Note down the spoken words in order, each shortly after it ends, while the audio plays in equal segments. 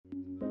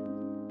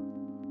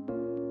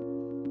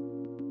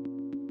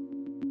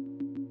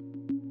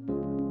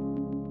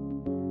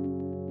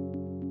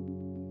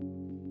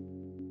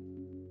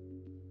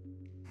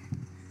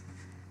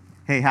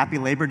Hey, happy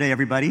Labor Day,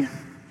 everybody.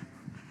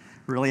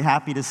 Really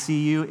happy to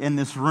see you in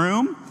this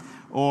room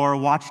or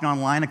watching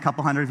online, a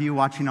couple hundred of you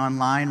watching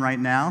online right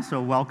now.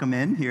 So welcome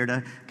in here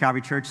to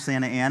Calvary Church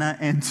Santa Ana,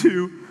 and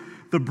to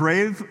the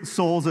brave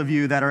souls of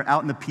you that are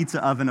out in the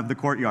pizza oven of the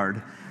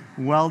courtyard.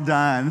 Well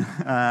done.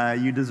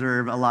 You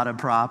deserve a lot of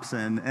props,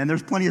 and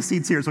there's plenty of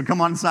seats here, so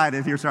come on inside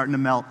if you're starting to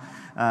melt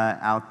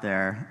out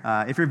there.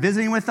 If you're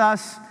visiting with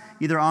us,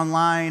 either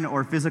online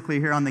or physically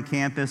here on the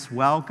campus,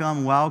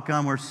 welcome.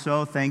 We're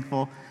so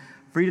thankful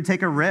for you to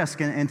take a risk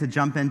and to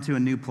jump into a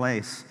new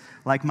place.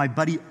 Like my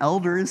buddy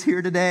Elder is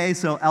here today.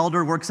 So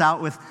Elder works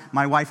out with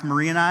my wife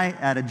Marie and I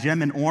at a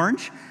gym in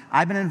Orange.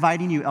 I've been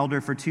inviting you,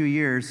 Elder, for 2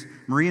 years.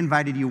 Marie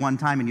invited you one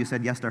time and you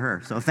said yes to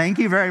her. So thank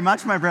you very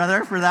much, my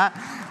brother, for that.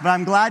 But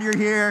I'm glad you're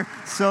here.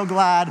 So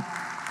glad.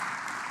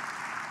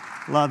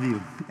 Love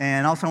you.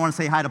 And also I want to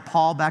say hi to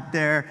Paul back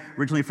there,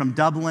 originally from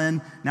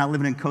Dublin, now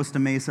living in Costa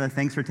Mesa.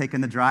 Thanks for taking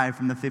the drive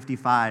from the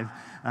 55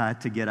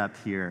 to get up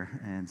here.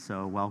 And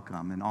so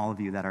welcome. And all of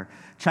you that are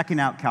checking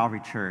out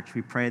Calvary Church,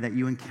 we pray that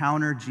you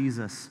encounter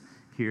Jesus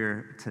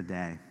here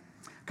today.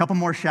 A couple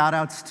more shout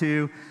outs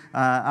too.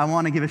 I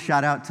want to give a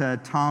shout out to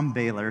Tom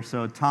Baylor.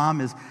 So Tom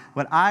is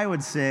what I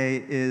would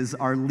say is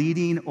our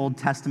leading Old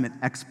Testament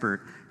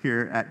expert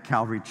here at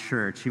Calvary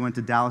Church. He went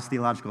to Dallas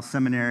Theological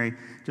Seminary,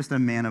 just a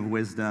man of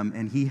wisdom,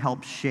 and he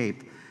helped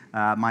shape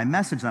my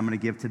message that I'm going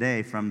to give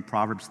today from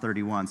Proverbs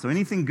 31. So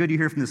anything good you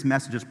hear from this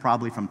message is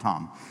probably from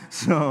Tom.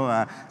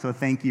 So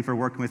thank you for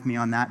working with me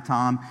on that,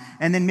 Tom.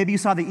 And then maybe you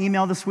saw the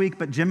email this week,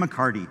 but Jim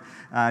McCarty.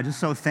 Just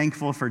so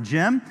thankful for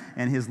Jim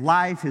and his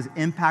life, his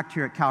impact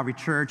here at Calvary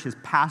Church, his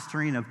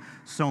pastoring of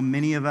so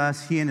many of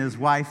us. He and his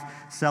wife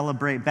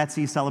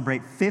Betsy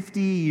celebrate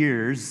 50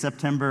 years,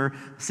 September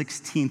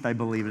 16th, I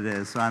believe it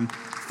is. So I'm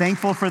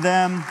thankful for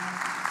them,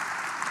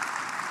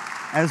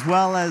 as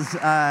well as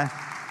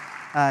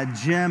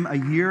Jim, a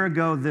year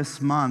ago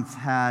this month,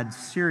 had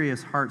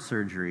serious heart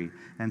surgery,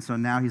 and so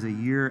now he's a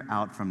year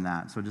out from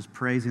that. So just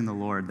praising the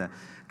Lord that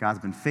God's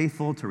been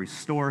faithful to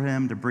restore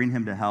him, to bring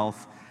him to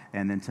health,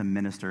 and then to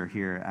minister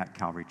here at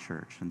Calvary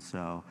Church. And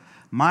so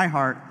my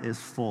heart is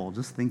full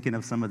just thinking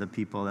of some of the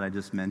people that I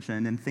just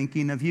mentioned and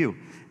thinking of you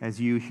as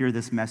you hear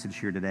this message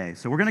here today.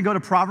 So we're going to go to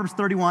Proverbs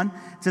 31.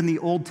 It's in the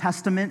Old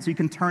Testament, so you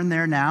can turn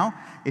there now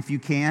if you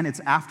can.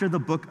 It's after the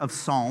book of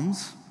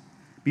Psalms,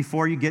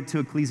 before you get to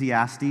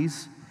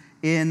Ecclesiastes.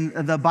 In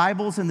the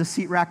Bibles in the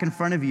seat rack in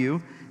front of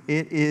you,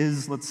 it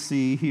is, let's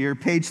see here,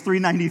 page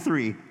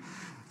 393.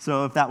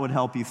 So if that would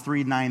help you,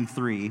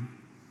 393.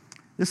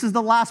 This is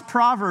the last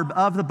proverb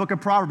of the book of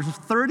Proverbs. There's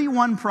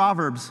 31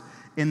 proverbs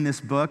in this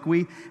book.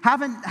 We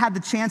haven't had the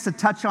chance to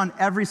touch on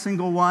every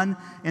single one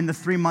in the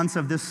 3 months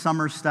of this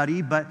summer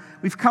study, but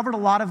we've covered a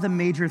lot of the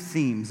major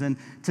themes. And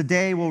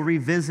today we'll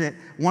revisit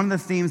one of the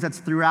themes that's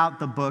throughout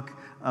the book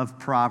of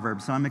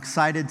Proverbs. So I'm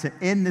excited to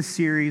end this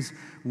series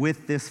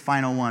with this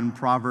final one,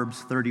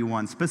 Proverbs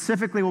 31.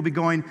 Specifically, we'll be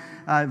going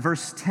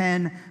verse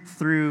 10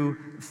 through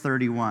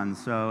 31.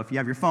 So if you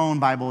have your phone,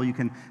 Bible, you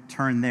can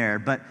turn there.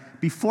 But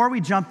before we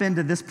jump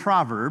into this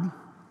proverb,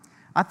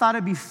 I thought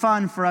it'd be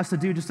fun for us to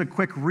do just a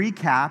quick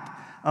recap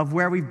of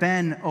where we've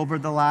been over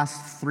the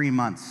last 3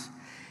 months.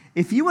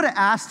 If you would have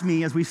asked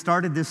me as we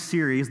started this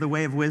series, The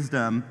Way of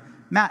Wisdom,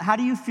 Matt, how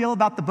do you feel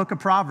about the book of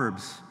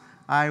Proverbs?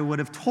 I would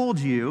have told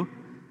you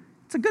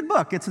it's a good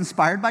book. It's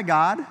inspired by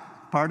God,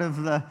 part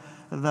of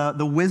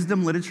the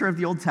wisdom literature of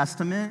the Old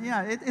Testament.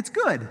 Yeah, it's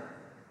good.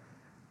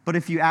 But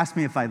if you asked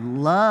me if I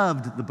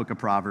loved the book of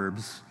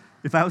Proverbs,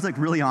 if I was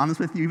really honest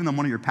with you, even though I'm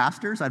one of your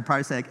pastors, I'd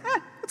probably say,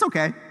 it's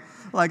okay.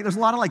 There's a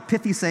lot of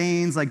pithy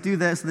sayings, do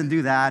this and then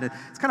do that.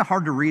 It's kind of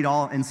hard to read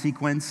all in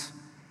sequence.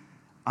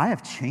 I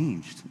have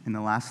changed in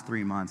the last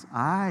 3 months.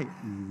 I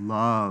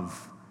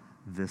love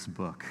this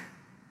book.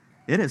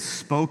 It has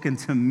spoken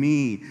to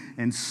me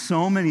in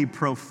so many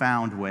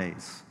profound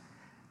ways,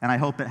 and I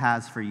hope it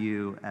has for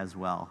you as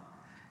well.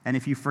 And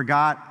if you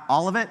forgot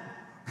all of it,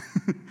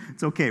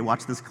 it's okay.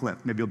 Watch this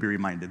clip. Maybe you'll be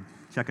reminded.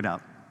 Check it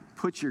out.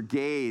 Put your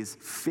gaze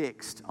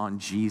fixed on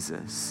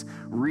Jesus.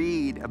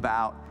 Read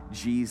about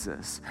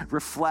Jesus.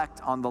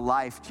 Reflect on the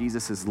life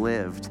Jesus has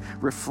lived.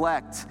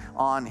 Reflect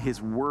on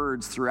his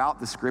words throughout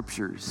the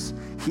scriptures.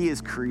 He is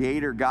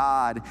Creator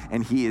God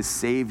and he is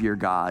Savior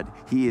God.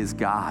 He is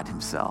God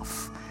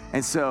himself.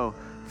 And so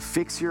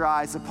fix your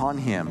eyes upon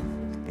him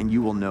and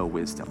you will know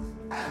wisdom.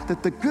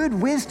 That the good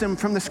wisdom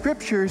from the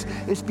scriptures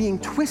is being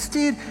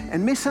twisted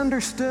and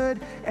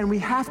misunderstood, and we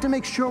have to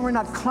make sure we're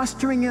not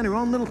clustering in our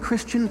own little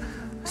Christian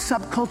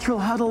subcultural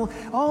huddle.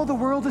 Oh, the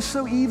world is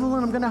so evil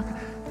and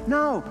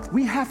No,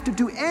 we have to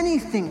do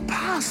anything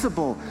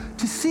possible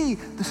to see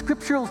the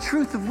scriptural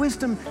truth of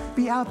wisdom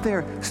be out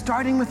there,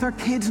 starting with our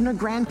kids and our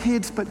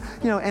grandkids, but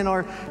and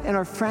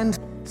our friends.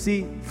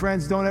 See,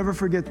 friends, don't ever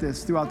forget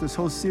this throughout this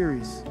whole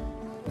series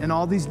and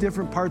all these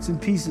different parts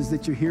and pieces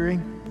that you're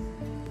hearing.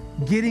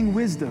 Getting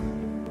wisdom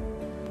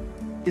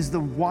is the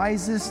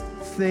wisest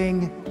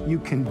thing you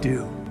can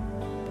do.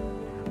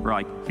 We're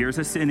like, here's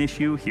a sin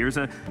issue, here's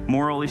a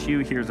moral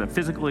issue, here's a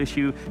physical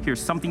issue, here's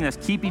something that's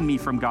keeping me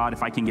from God.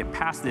 If I can get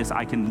past this,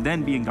 I can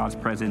then be in God's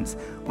presence,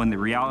 when the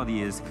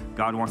reality is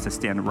God wants to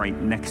stand right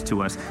next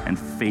to us and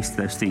face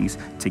those things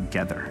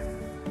together.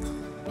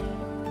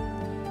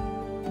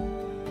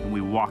 And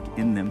we walk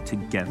in them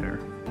together,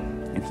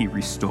 and he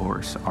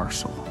restores our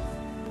soul.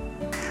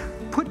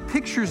 Put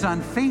pictures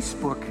on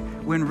Facebook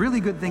when really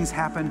good things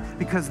happen,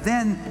 because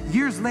then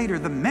years later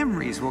the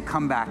memories will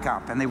come back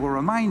up and they will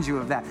remind you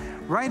of that.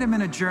 Write them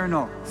in a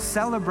journal,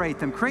 celebrate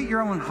them, create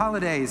your own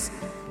holidays.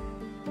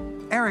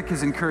 Eric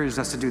has encouraged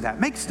us to do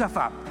that. Make stuff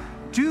up.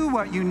 Do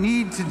what you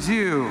need to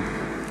do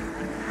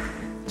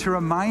to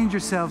remind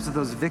yourselves of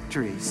those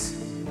victories,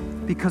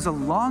 because a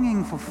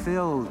longing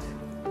fulfilled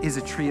is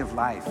a tree of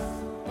life.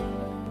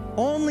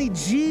 Only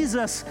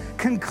Jesus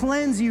can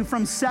cleanse you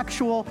from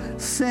sexual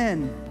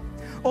sin.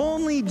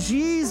 Only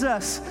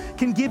Jesus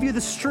can give you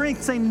the strength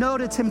to say no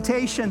to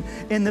temptation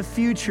in the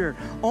future.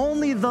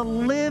 Only the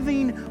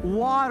living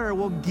water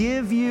will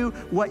give you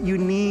what you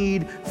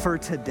need for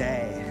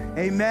today.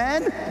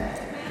 Amen?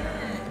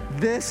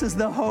 This is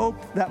the hope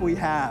that we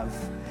have.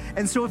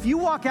 And so if you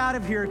walk out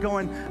of here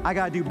going, I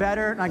gotta do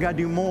better, and I gotta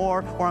do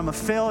more, or I'm a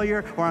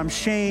failure, or I'm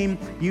shame,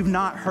 you've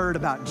not heard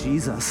about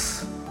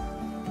Jesus.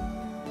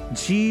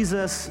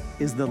 Jesus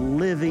is the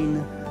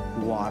living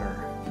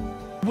water.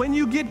 When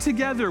you get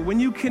together, when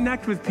you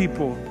connect with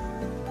people,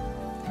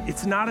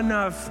 it's not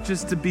enough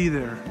just to be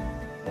there,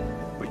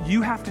 but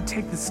you have to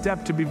take the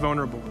step to be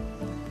vulnerable.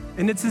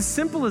 And it's as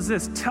simple as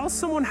this. Tell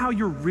someone how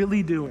you're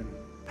really doing,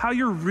 how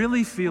you're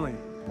really feeling.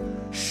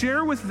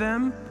 Share with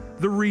them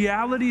the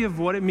reality of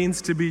what it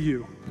means to be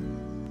you.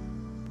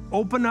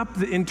 Open up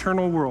the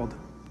internal world.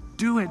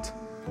 Do it.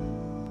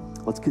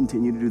 Let's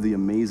continue to do the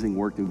amazing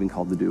work that we've been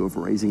called to do of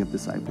raising up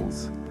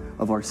disciples,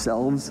 of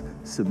ourselves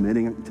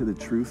submitting to the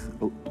truth,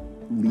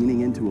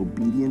 leaning into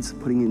obedience,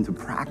 putting into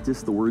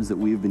practice the words that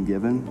we've been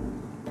given.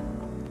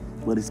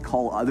 Let us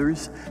call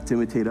others to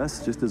imitate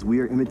us, just as we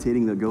are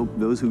imitating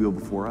those who go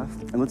before us.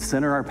 And let's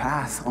center our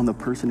path on the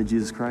person of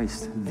Jesus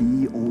Christ,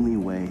 the only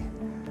way,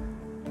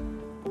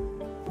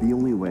 the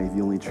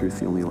only truth,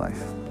 the only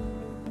life.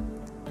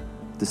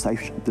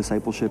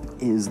 Discipleship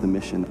is the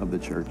mission of the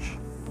church,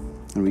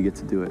 and we get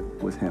to do it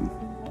with him.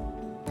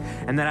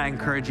 And then I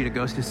encourage you to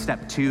go to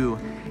step 2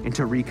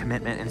 into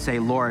recommitment and say,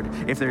 Lord,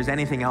 if there's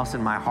anything else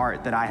in my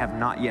heart that I have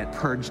not yet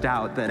purged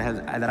out, that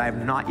I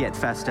have not yet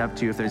fessed up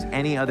to, if there's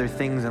any other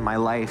things in my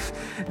life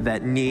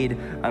that need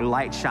a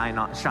light shined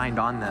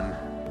on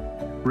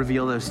them,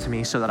 reveal those to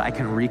me so that I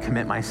can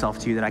recommit myself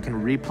to you, that I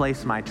can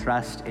replace my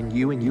trust in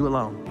you and you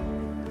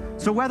alone.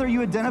 So whether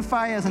you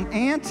identify as an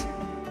ant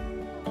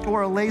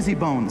or a lazy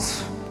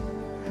bones,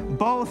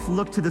 both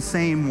look to the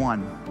same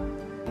one,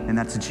 and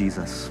that's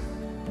Jesus.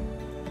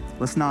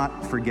 Let's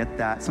not forget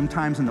that.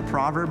 Sometimes in the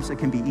Proverbs, it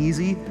can be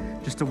easy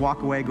just to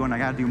walk away going, I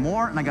gotta do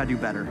more and I gotta do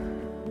better.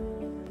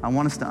 I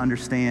want us to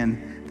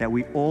understand that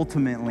we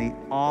ultimately,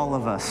 all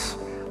of us,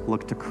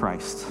 look to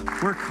Christ.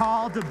 We're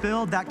called to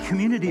build that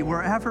community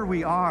wherever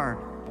we are.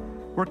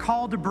 We're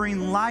called to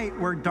bring light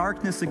where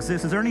darkness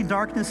exists. Is there any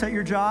darkness at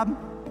your job?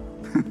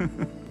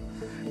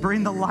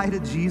 Bring the light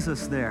of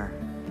Jesus there.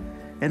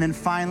 And then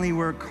finally,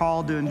 we're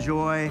called to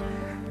enjoy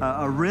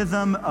a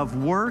rhythm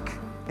of work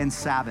and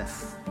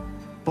Sabbath.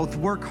 Both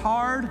work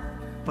hard,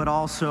 but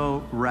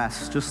also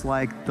rest, just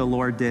like the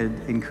Lord did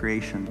in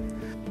creation.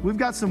 We've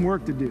got some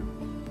work to do.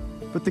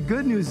 But the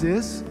good news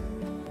is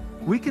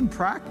we can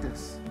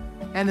practice.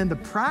 And in the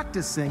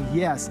practicing,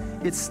 yes,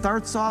 it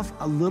starts off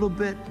a little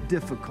bit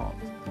difficult.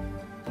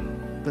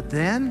 But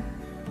then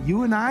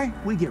you and I,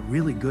 we get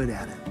really good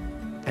at it.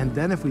 And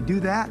then if we do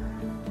that,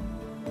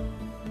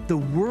 the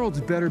world's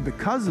better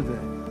because of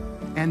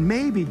it. And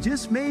maybe,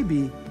 just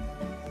maybe,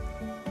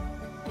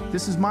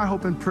 this is my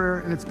hope and prayer,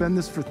 and it's been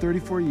this for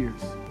 34 years.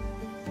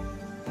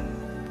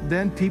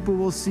 Then people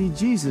will see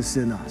Jesus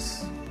in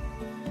us.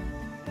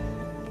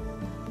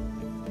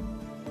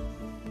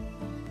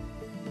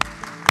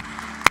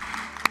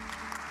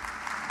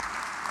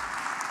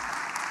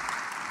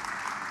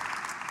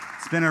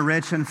 It's been a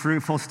rich and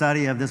fruitful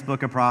study of this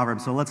book of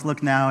Proverbs. So let's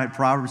look now at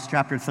Proverbs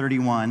chapter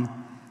 31,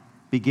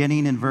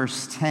 beginning in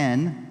verse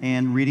 10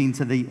 and reading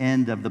to the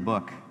end of the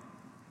book.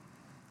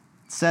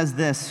 It says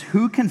this,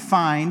 "Who can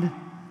find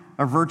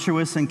a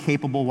virtuous and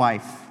capable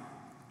wife?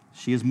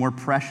 She is more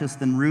precious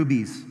than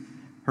rubies.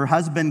 Her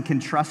husband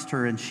can trust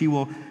her, and she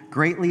will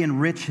greatly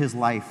enrich his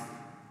life.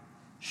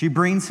 She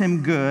brings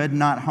him good,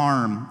 not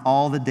harm,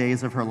 all the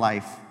days of her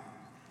life.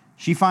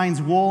 She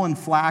finds wool and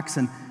flax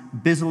and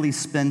busily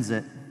spins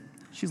it.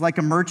 She's like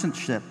a merchant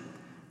ship,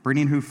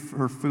 bringing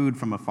her food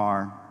from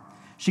afar.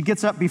 She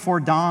gets up before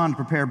dawn to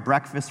prepare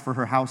breakfast for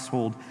her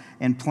household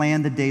and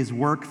plan the day's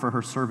work for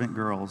her servant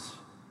girls.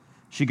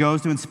 She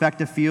goes to inspect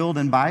a field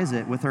and buys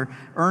it. With her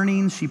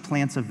earnings, she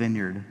plants a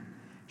vineyard.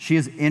 She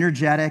is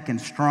energetic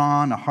and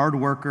strong, a hard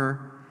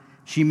worker.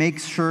 She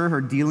makes sure her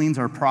dealings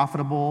are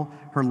profitable.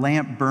 Her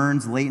lamp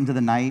burns late into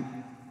the night.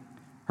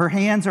 Her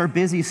hands are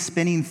busy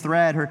spinning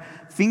thread, her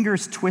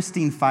fingers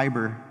twisting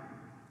fiber.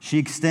 She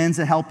extends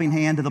a helping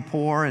hand to the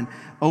poor and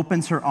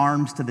opens her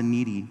arms to the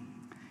needy.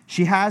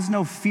 She has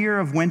no fear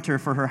of winter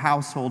for her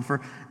household,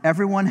 for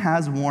everyone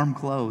has warm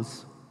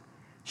clothes.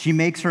 She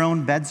makes her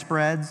own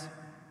bedspreads.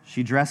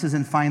 She dresses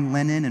in fine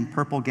linen and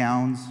purple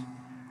gowns.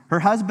 Her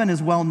husband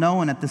is well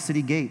known at the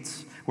city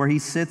gates, where he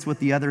sits with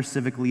the other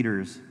civic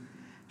leaders.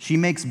 She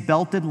makes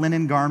belted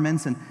linen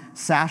garments and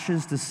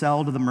sashes to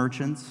sell to the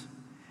merchants.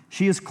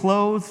 She is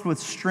clothed with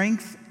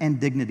strength and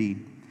dignity,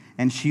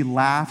 and she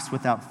laughs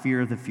without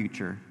fear of the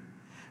future.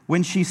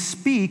 When she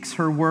speaks,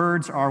 her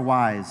words are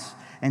wise,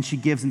 and she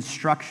gives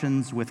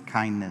instructions with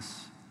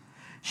kindness.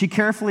 She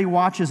carefully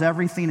watches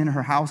everything in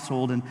her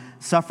household and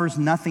suffers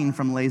nothing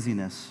from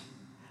laziness.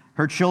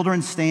 Her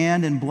children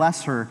stand and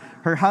bless her.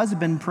 Her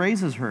husband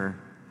praises her.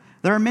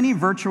 There are many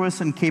virtuous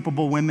and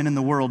capable women in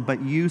the world,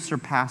 but you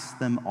surpass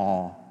them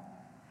all.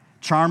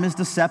 Charm is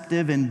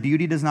deceptive and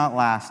beauty does not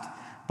last,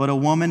 but a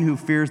woman who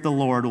fears the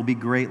Lord will be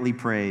greatly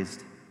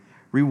praised.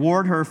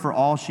 Reward her for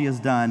all she has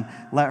done.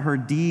 Let her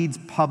deeds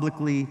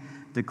publicly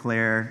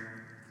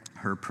declare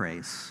her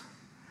praise.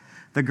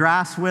 The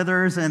grass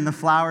withers and the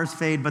flowers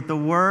fade, but the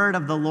word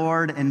of the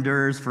Lord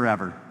endures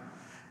forever.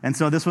 And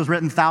so this was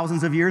written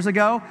thousands of years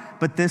ago,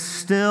 but this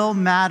still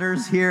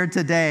matters here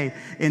today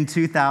in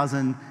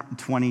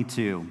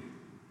 2022.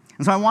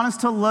 And so I want us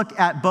to look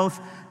at both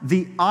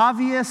the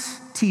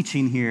obvious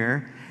teaching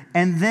here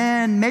and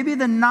then maybe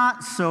the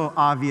not so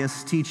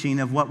obvious teaching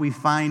of what we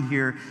find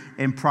here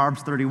in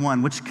Proverbs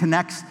 31, which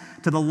connects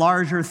to the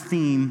larger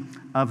theme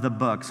of the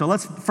book. So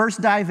let's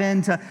first dive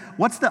into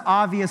what's the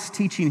obvious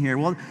teaching here.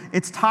 Well,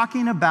 it's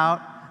talking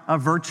about a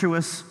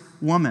virtuous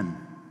woman.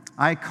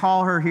 I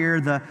call her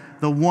here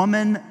the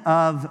woman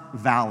of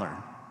valor.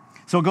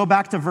 So go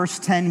back to verse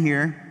 10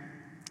 here.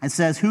 It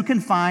says, "Who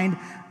can find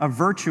a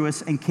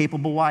virtuous and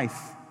capable wife?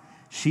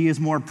 She is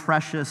more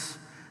precious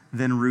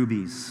than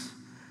rubies."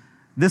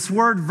 This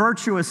word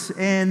virtuous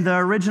in the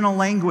original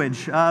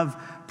language of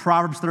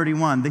Proverbs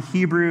 31, the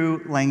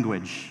Hebrew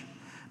language.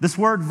 This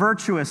word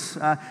virtuous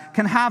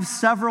can have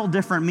several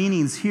different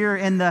meanings. Here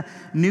in the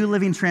New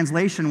Living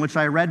Translation, which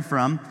I read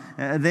from,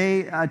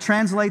 they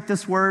translate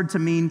this word to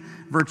mean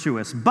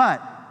virtuous.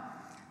 But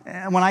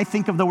when I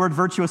think of the word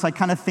virtuous, I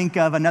kind of think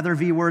of another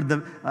V word,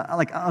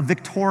 like a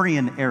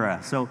Victorian era.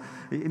 So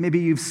maybe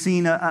you've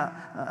seen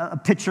a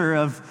picture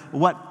of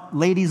what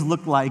ladies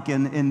looked like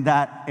in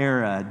that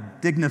era,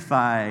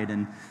 dignified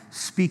and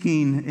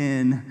speaking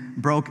in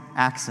broke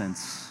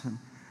accents.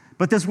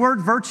 But this word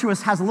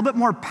virtuous has a little bit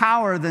more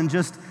power than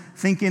just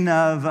thinking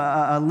of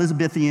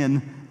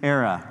Elizabethan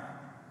era.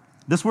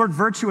 This word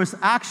virtuous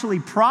actually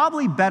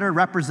probably better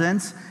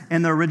represents,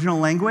 in the original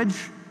language,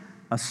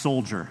 a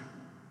soldier.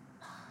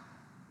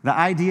 The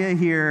idea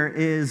here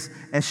is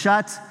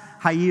Eshat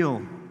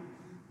Hayil,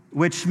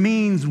 which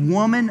means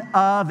woman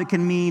of. It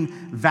can mean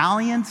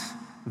valiant,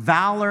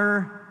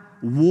 valor,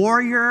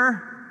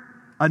 warrior,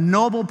 a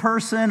noble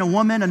person, a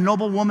woman, a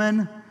noble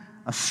woman,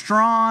 a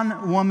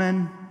strong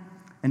woman,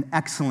 an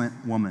excellent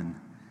woman.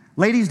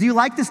 Ladies, do you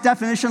like this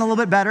definition a little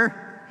bit better?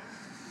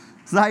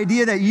 It's the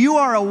idea that you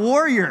are a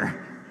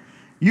warrior.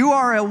 You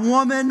are a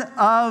woman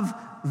of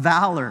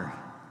valor.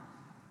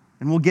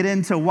 And we'll get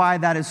into why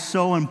that is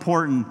so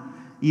important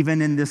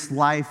even in this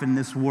life, in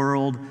this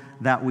world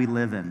that we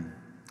live in.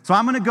 So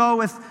I'm going to go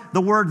with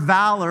the word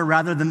valor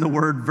rather than the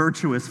word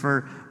virtuous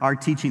for our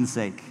teaching's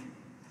sake.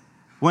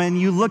 When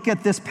you look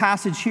at this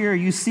passage here,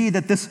 you see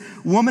that this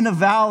woman of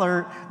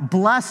valor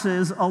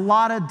blesses a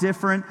lot of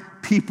different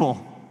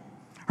people.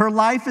 Her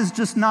life is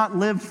just not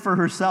lived for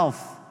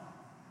herself.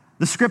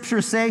 The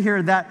scriptures say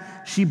here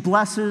that she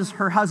blesses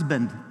her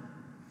husband.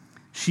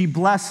 She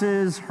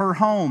blesses her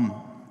home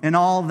and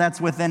all that's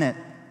within it.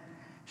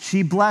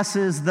 She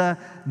blesses the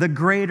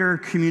greater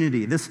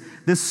community. This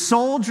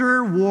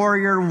soldier,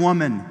 warrior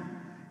woman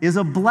is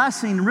a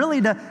blessing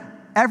really to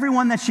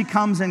everyone that she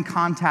comes in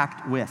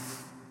contact with.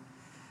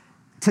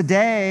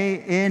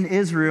 Today in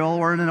Israel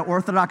or in an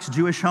Orthodox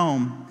Jewish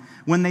home,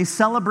 when they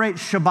celebrate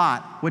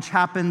Shabbat, which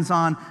happens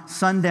on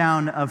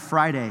sundown of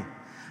Friday,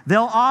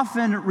 they'll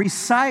often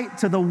recite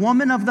to the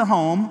woman of the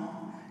home,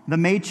 the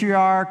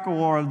matriarch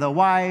or the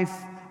wife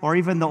or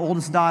even the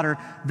oldest daughter,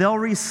 they'll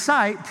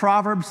recite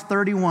Proverbs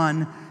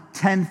 31,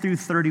 10 through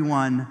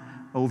 31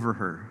 over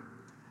her,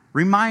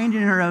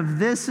 reminding her of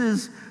this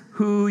is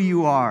who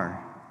you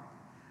are.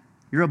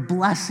 You're a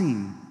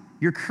blessing.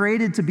 You're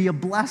created to be a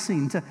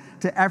blessing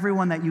to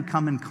everyone that you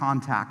come in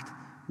contact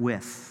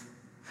with.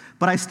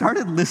 But I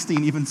started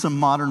listing even some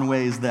modern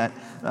ways that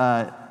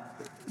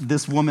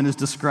this woman is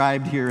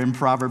described here in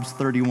Proverbs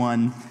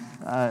 31,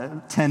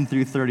 10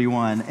 through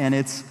 31. And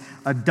it's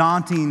a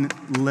daunting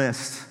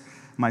list,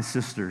 my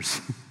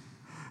sisters.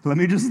 Let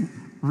me just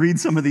read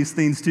some of these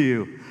things to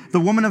you. The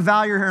woman of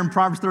valor here in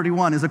Proverbs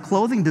 31 is a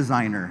clothing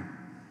designer.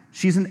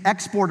 She's an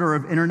exporter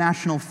of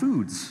international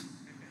foods.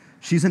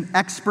 She's an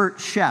expert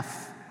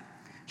chef.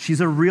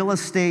 She's a real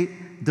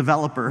estate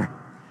developer.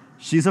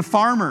 She's a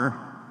farmer.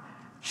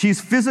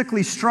 She's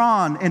physically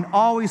strong and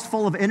always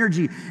full of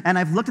energy. And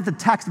I've looked at the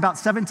text about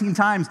 17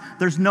 times.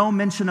 There's no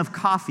mention of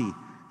coffee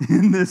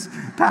in this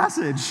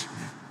passage.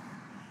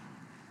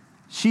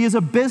 She is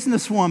a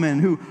businesswoman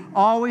who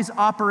always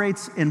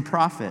operates in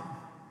profit.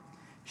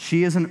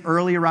 She is an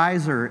early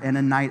riser and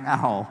a night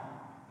owl.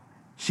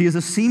 She is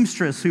a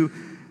seamstress who,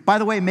 by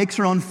the way, makes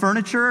her own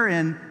furniture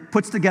and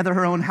puts together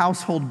her own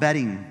household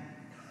bedding.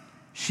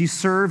 She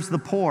serves the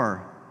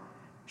poor.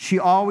 She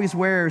always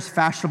wears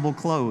fashionable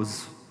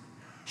clothes.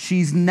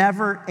 She's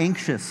never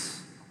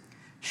anxious.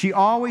 She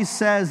always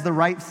says the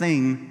right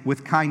thing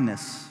with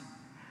kindness.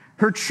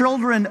 Her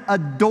children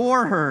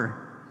adore her,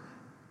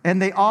 and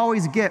they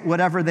always get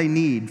whatever they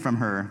need from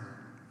her.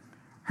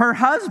 Her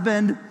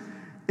husband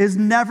is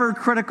never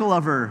critical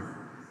of her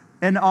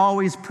and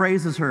always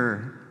praises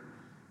her.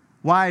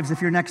 Wives, if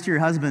you're next to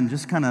your husband,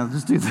 just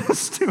do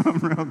this to him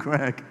real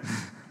quick.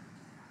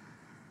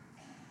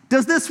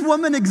 Does this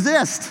woman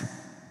exist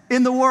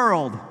in the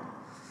world?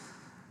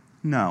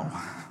 No.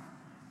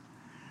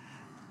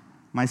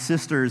 My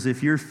sisters,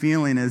 if you're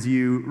feeling as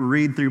you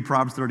read through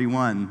Proverbs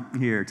 31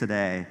 here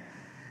today,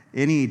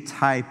 any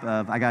type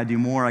of, I gotta do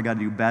more, I gotta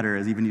do better,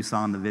 as even you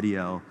saw in the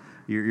video,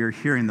 you're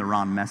hearing the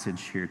wrong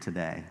message here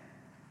today.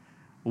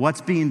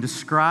 What's being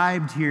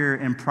described here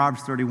in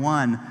Proverbs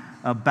 31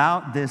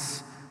 about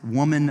this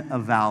woman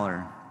of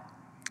valor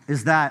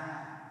is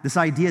that this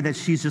idea that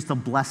she's just a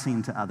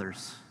blessing to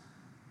others.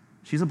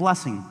 She's a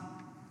blessing.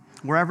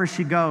 Wherever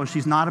she goes,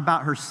 she's not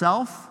about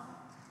herself,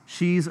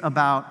 she's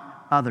about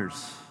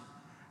others.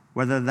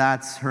 Whether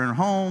that's her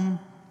home,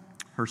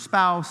 her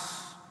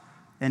spouse,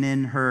 and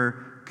in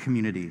her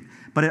community.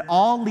 But it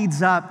all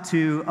leads up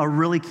to a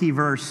really key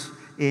verse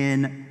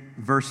in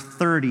verse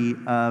 30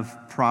 of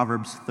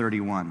Proverbs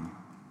 31.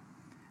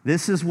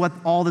 This is what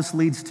all this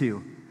leads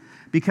to.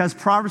 Because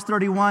Proverbs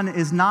 31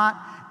 is not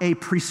a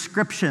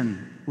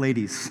prescription,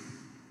 ladies.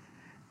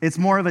 It's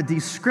more of a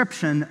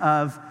description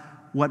of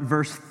what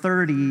verse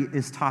 30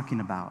 is talking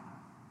about.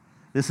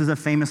 This is a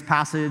famous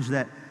passage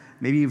that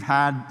maybe you've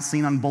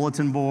seen on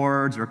bulletin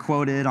boards or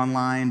quoted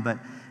online, but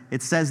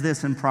it says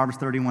this in Proverbs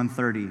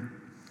 31:30.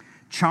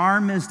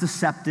 Charm is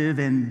deceptive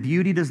and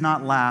beauty does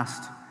not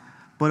last,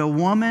 but a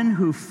woman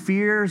who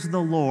fears the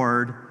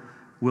Lord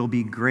will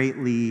be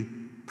greatly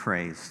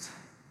praised.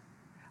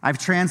 I've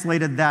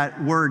translated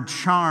that word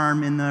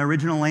charm in the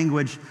original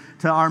language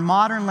to our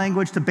modern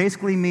language to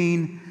basically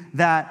mean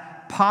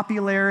that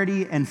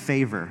popularity and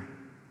favor.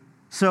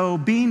 So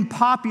being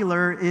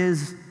popular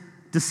is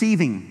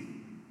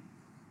deceiving.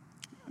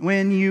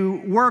 When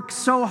you work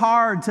so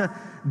hard to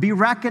be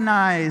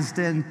recognized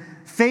and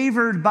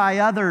favored by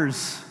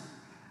others,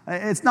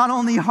 it's not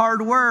only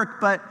hard work,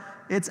 but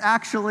it's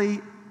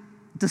actually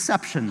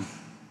deception.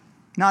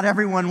 Not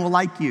everyone will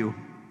like you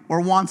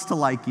or wants to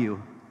like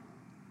you.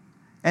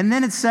 And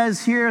then it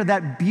says here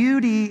that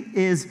beauty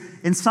is,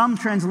 in some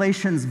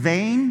translations,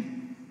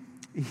 vain.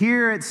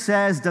 Here it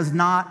says does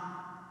not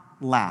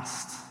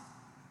last.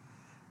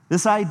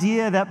 This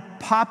idea that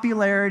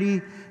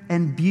popularity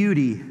and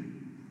beauty,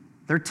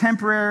 they're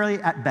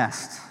temporary at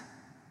best.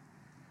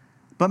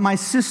 But my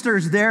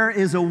sisters, there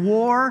is a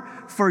war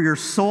for your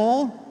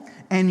soul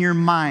and your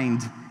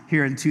mind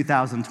here in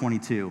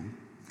 2022.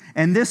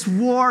 And this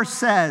war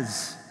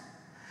says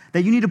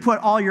that you need to put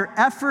all your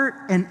effort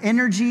and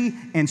energy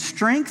and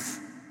strength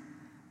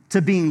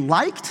to being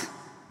liked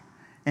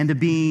and to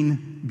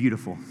being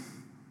beautiful.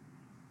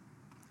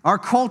 Our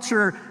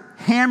culture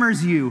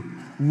hammers you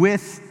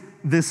with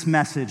this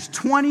message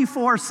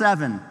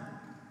 24/7.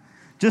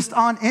 Just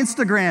on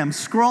Instagram,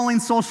 scrolling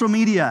social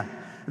media,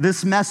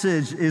 this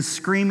message is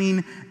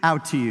screaming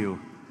out to you.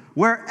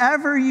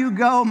 Wherever you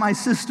go, my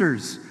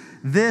sisters,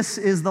 this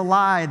is the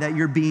lie that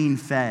you're being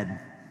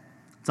fed.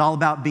 It's all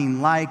about being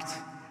liked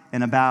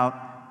and about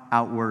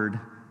outward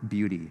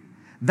beauty.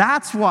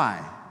 That's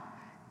why,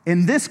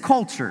 in this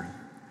culture,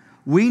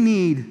 we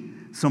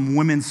need some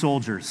women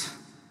soldiers.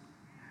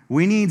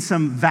 We need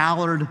some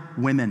valored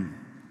women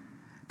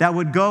that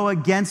would go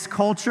against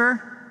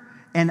culture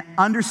and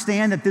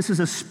understand that this is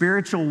a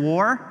spiritual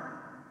war,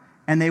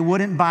 and they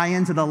wouldn't buy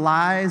into the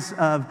lies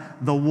of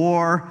the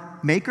war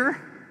maker,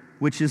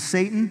 which is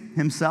Satan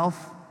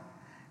himself,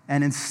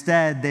 and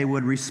instead they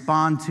would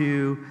respond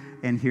to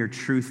and hear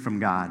truth from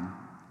God.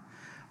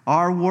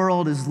 Our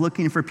world is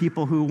looking for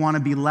people who want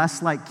to be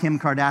less like Kim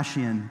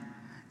Kardashian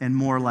and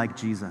more like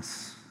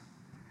Jesus.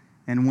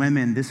 And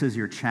women, this is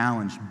your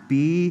challenge.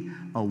 Be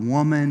a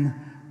woman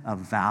of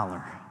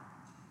valor.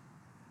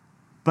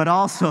 But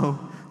also,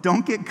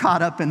 don't get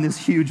caught up in this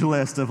huge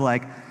list of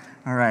like,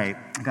 all right,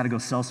 I gotta go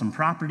sell some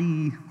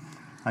property.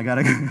 I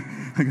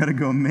gotta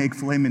go make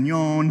filet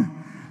mignon.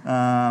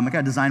 I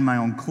gotta design my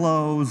own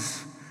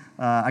clothes.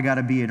 I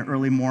gotta be an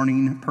early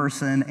morning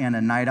person and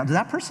a night out. Does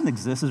that person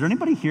exist? Is there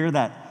anybody here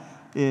that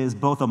is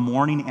both a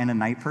morning and a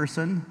night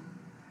person?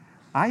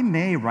 I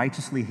may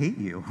righteously hate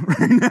you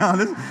right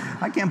now.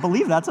 I can't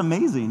believe that's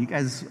amazing. You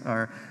guys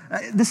are,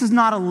 this is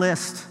not a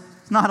list.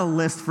 It's not a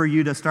list for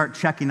you to start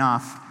checking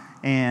off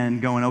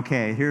and going,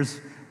 okay, here's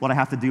what I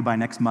have to do by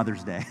next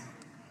Mother's Day.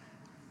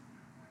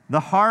 The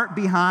heart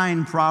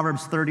behind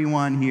Proverbs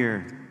 31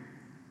 here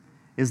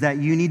is that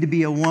you need to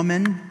be a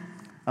woman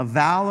of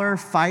valor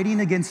fighting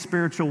against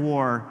spiritual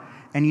war,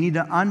 And you need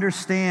to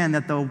understand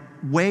that the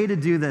way to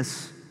do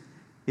this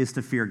is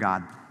to fear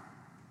God,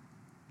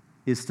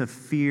 is to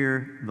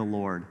fear the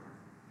Lord.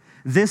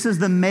 This is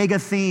the mega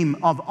theme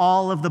of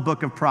all of the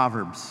book of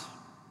Proverbs.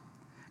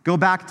 Go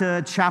back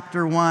to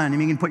chapter 1,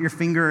 and you can put your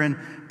finger in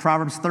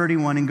Proverbs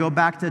 31 and go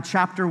back to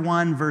chapter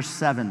 1, verse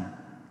 7.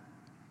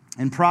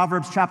 In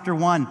Proverbs chapter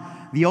 1,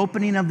 the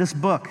opening of this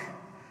book,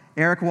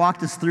 Eric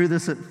walked us through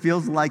this, it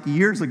feels like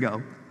years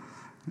ago.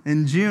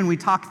 In June, we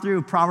talked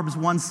through Proverbs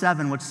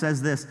 1:7, which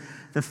says this: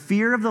 the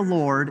fear of the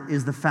Lord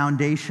is the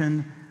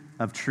foundation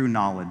of true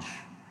knowledge,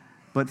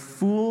 but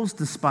fools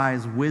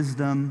despise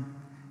wisdom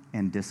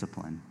and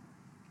discipline.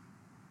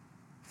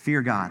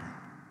 Fear God.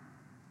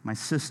 My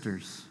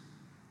sisters,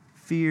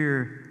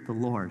 fear the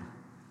Lord.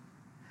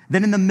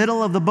 Then in the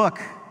middle of the book,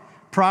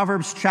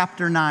 Proverbs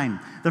chapter 9.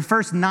 The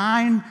first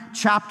 9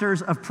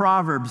 chapters of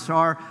Proverbs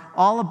are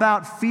all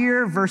about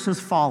fear versus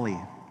folly.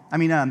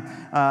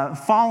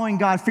 Following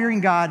God,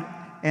 fearing God,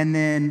 and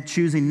then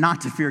choosing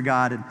not to fear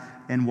God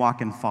and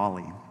walk in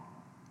folly.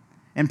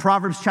 In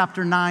Proverbs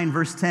chapter 9,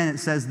 verse 10, it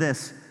says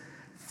this: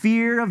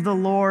 fear of the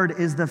Lord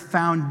is the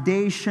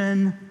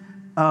foundation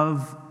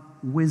of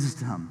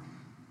wisdom.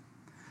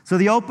 So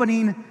the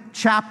opening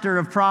chapter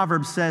of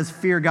Proverbs says,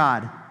 fear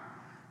God.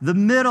 The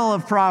middle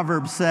of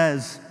Proverbs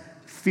says,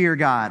 fear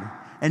God.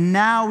 And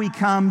now we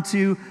come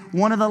to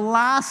one of the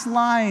last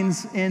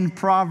lines in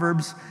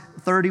Proverbs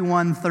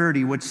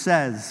 31:30, which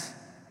says,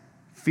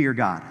 fear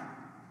God.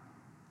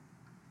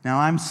 Now,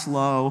 I'm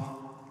slow,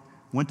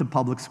 went to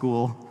public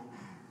school,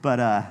 but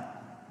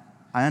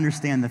I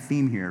understand the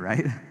theme here,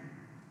 right?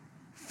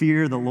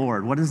 Fear the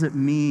Lord. What does it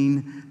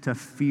mean to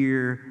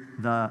fear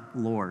the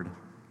Lord?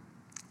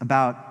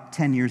 About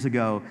 10 years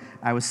ago,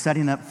 I was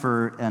setting up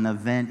for an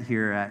event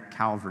here at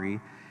Calvary,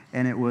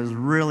 and it was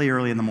really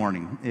early in the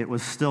morning. It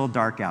was still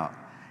dark out.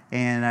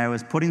 And I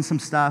was putting some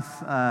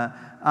stuff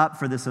up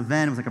for this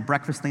event. It was like a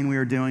breakfast thing we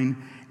were doing,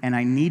 and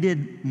I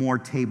needed more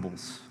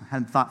tables. I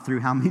hadn't thought through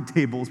how many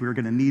tables we were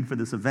going to need for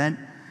this event.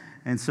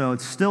 And so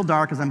it's still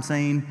dark, as I'm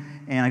saying,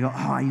 and I go,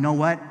 oh, you know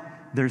what?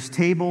 There's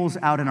tables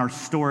out in our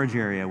storage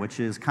area, which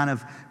is kind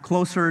of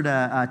closer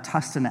to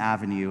Tustin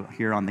Avenue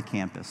here on the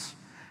campus.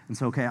 And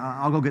so, okay,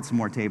 I'll go get some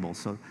more tables.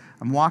 So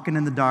I'm walking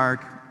in the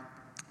dark,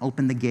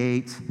 open the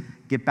gate,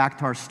 get back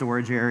to our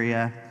storage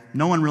area.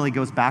 No one really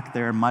goes back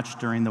there much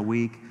during the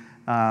week.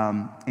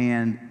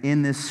 And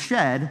in this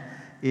shed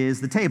is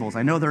the tables.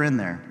 I know they're in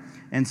there.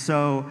 And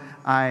so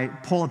I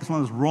pull up, it's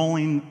one of those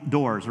rolling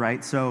doors,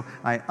 right? So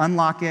I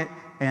unlock it,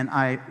 and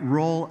I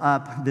roll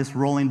up this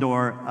rolling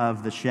door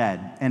of the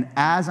shed. And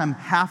as I'm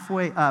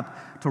halfway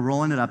up to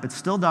rolling it up, it's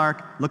still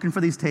dark, looking for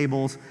these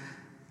tables.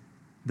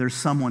 There's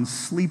someone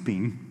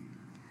sleeping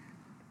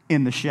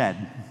in the shed.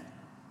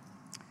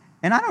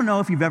 And I don't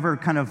know if you've ever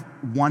kind of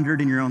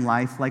wondered in your own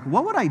life, like,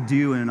 what would I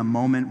do in a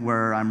moment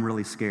where I'm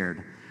really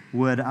scared?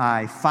 Would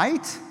I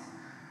fight?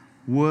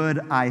 Would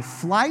I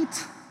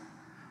flight?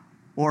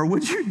 Or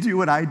would you do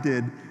what I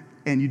did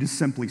and you just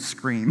simply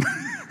scream?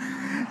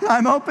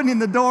 I'm opening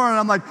the door and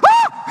I'm like,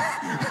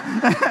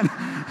 ah!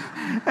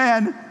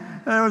 and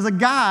there was a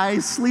guy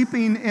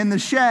sleeping in the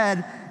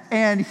shed,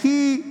 and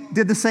he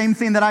did the same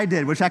thing that I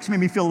did, which actually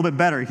made me feel a little bit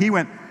better. He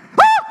went,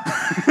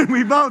 ah! And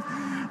we both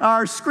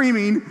are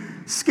screaming,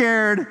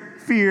 scared,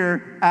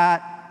 fear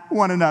at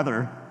one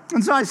another.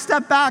 And so I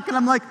step back and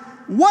I'm like,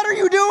 what are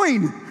you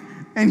doing?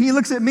 And he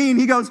looks at me and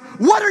he goes,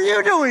 what are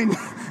you doing?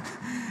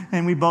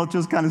 And we both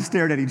just kind of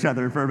stared at each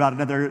other for about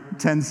another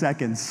 10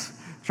 seconds,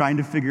 trying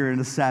to figure and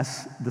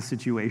assess the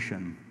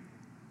situation.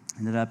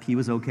 Ended up, he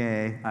was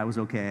okay, I was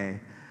okay.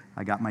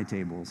 I got my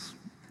tables.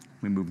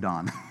 We moved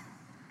on.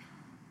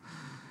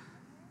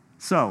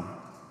 So,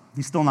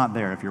 he's still not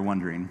there if you're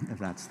wondering if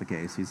that's the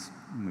case. He's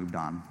moved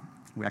on.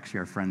 We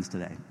actually are friends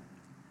today.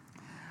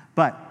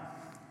 But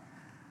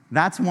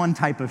that's one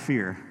type of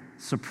fear.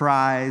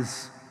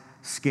 Surprise,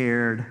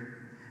 scared,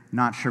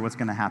 not sure what's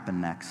going to happen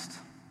next.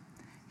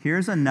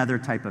 Here's another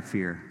type of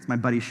fear. It's my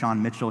buddy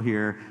Sean Mitchell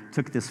here,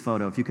 took this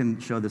photo. If you can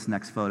show this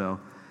next photo.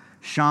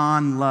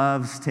 Sean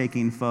loves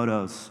taking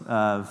photos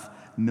of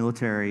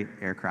military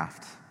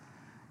aircraft.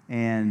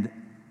 And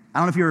I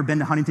don't know if you've ever been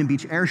to Huntington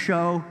Beach Air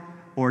Show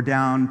or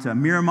down to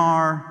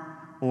Miramar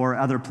or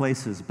other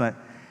places, but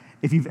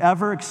if you've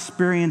ever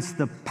experienced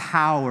the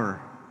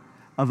power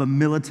of a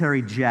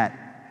military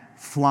jet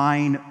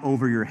flying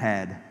over your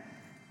head,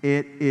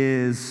 it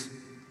is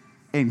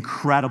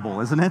incredible,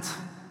 isn't it?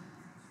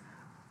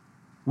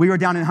 We were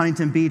down in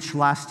Huntington Beach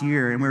last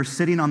year, and we were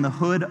sitting on the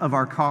hood of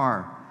our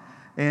car.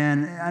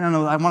 And I don't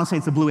know, I want to say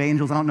it's the Blue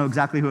Angels. I don't know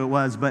exactly who it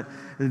was, but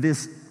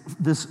this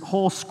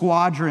whole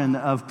squadron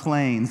of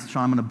planes,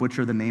 Sean, I'm going to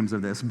butcher the names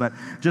of this, but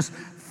just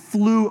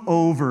flew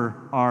over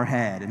our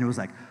head. And it was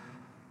like,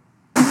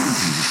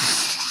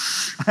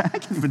 I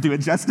can't even do it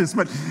justice,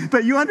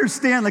 but you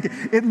understand, like,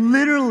 it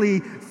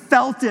literally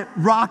felt it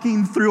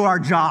rocking through our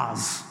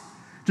jaws.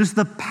 Just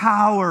the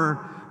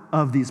power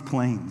of these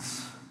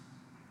planes.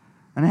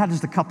 And I had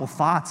just a couple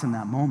thoughts in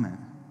that moment.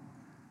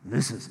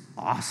 This is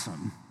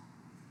awesome.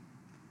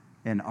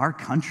 And our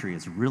country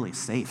is really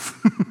safe.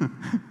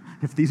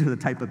 if these are the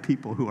type of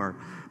people who are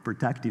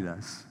protecting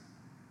us.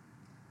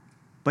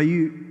 But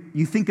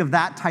you think of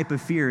that type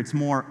of fear, it's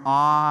more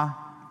awe,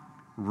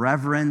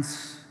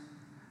 reverence,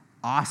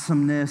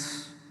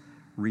 awesomeness,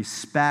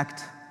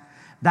 respect.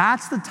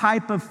 That's the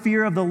type of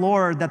fear of the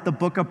Lord that the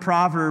book of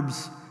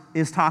Proverbs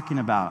is talking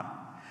about.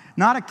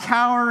 Not a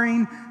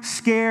cowering,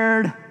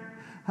 scared,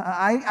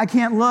 I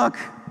can't look.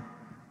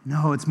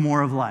 No, it's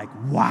more of like,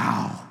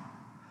 wow,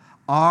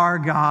 our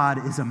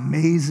God is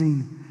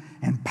amazing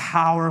and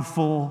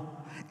powerful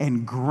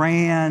and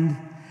grand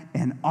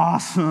and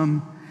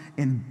awesome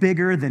and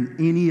bigger than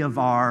any of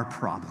our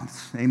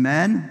problems.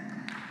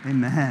 Amen?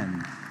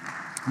 Amen.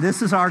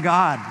 This is our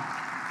God.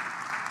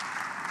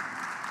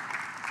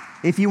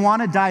 If you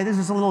want to dive, this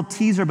is a little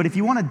teaser, but if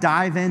you want to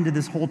dive into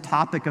this whole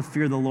topic of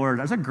fear of the Lord,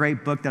 there's a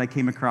great book that I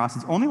came across.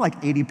 It's only like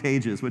 80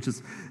 pages, which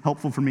is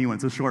helpful for me when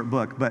it's a short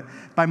book, but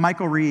by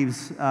Michael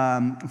Reeves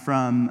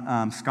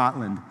from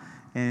Scotland.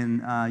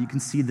 And you can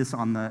see this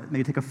on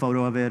maybe take a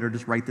photo of it or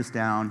just write this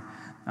down.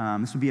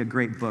 This would be a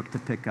great book to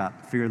pick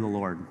up, Fear of the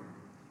Lord.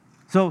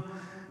 So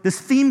this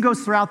theme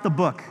goes throughout the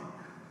book.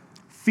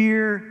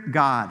 Fear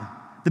God.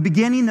 The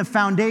beginning, the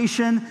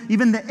foundation,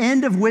 even the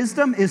end of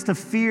wisdom is to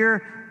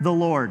fear the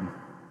Lord.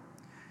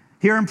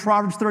 Here in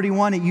Proverbs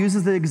 31, it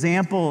uses the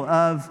example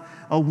of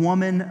a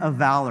woman of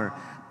valor.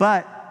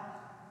 But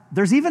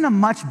there's even a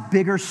much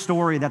bigger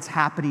story that's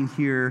happening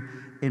here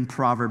in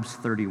Proverbs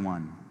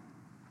 31.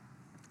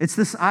 It's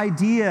this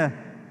idea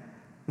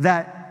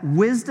that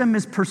wisdom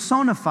is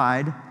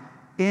personified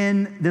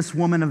in this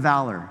woman of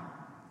valor.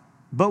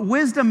 But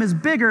wisdom is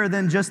bigger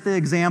than just the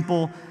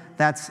example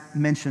that's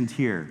mentioned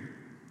here.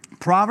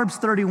 Proverbs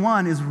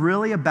 31 is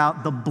really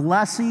about the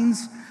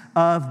blessings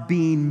of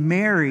being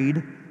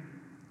married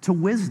to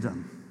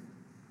wisdom.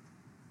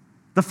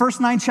 The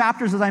first 9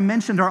 chapters, as I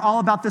mentioned, are all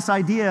about this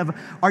idea of,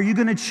 are you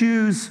going to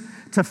choose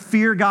to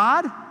fear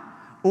God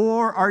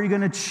or are you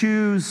going to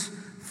choose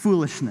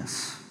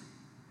foolishness?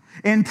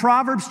 In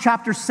Proverbs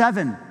chapter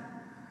 7,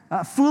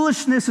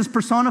 foolishness is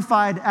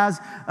personified as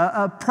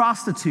a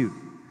prostitute.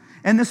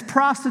 And this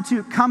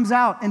prostitute comes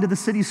out into the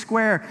city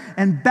square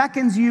and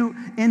beckons you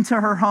into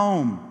her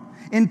home,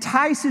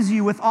 entices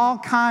you with all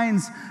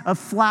kinds of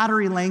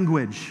flattery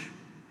language.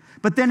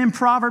 But then in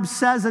Proverbs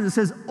it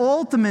says,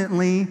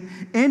 ultimately,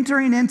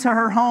 entering into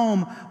her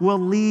home will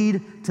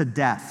lead to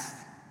death.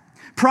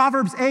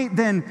 Proverbs 8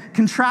 then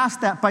contrasts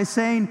that by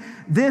saying,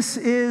 this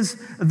is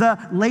the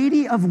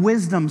lady of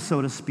wisdom,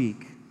 so to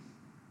speak.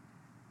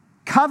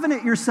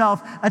 Covenant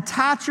yourself,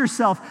 attach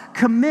yourself,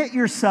 commit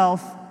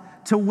yourself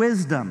to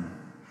wisdom.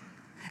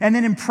 And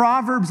then in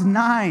Proverbs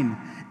 9,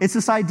 it's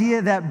this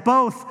idea that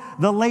both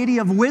the lady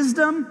of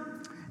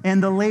wisdom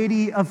and the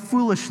lady of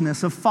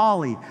foolishness, of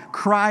folly,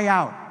 cry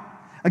out.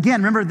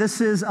 Again, remember,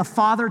 this is a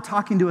father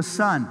talking to a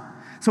son.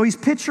 So he's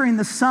picturing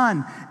the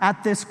son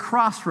at this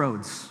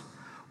crossroads.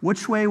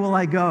 Which way will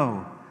I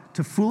go?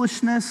 To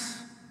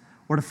foolishness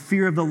or to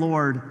fear of the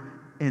Lord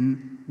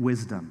and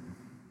wisdom?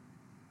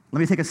 Let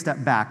me take a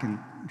step back and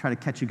try to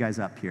catch you guys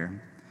up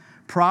here.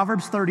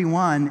 Proverbs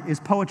 31 is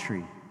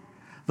poetry.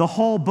 The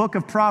whole book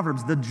of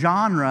Proverbs, the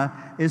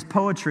genre is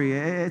poetry.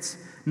 It's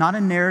not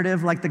a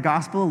narrative like the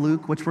Gospel of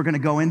Luke, which we're going to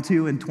go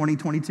into in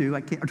 2022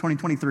 or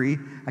 2023.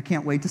 I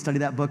can't wait to study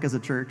that book as a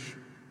church.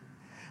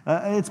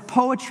 It's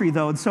poetry,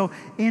 though. And so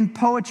in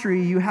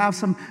poetry, you have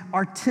some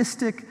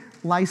artistic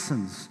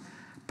license,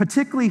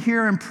 particularly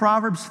here in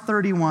Proverbs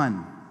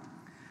 31.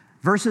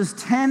 Verses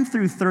 10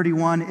 through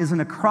 31 is an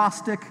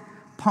acrostic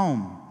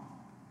poem.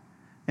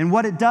 And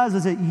what it does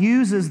is it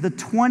uses the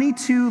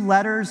 22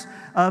 letters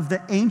of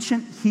the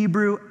ancient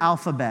Hebrew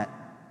alphabet.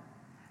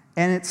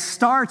 And it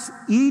starts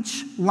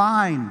each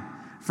line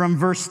from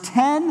verse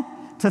 10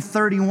 to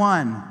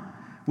 31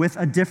 with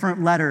a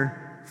different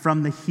letter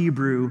from the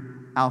Hebrew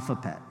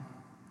alphabet.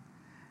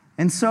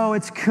 And so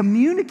it's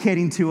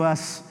communicating to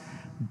us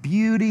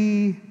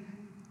beauty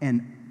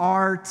and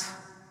art,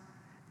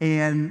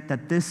 and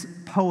that this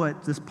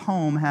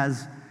poem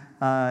has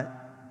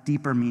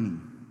deeper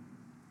meaning.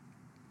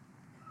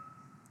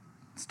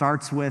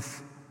 Starts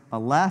with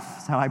Aleph,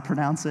 that's how I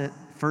pronounce it,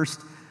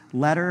 first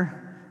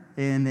letter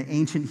in the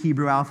ancient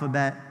Hebrew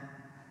alphabet.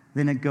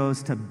 Then it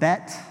goes to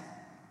Bet,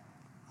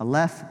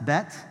 Aleph,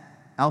 Bet,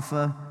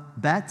 Alpha,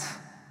 Bet.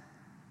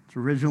 It's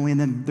originally, and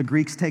then the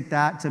Greeks take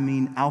that to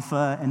mean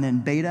alpha and then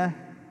beta.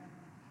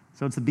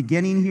 So it's the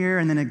beginning here,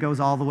 and then it goes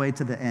all the way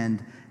to the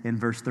end in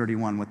verse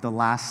 31 with the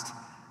last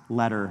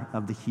letter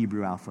of the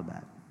Hebrew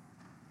alphabet.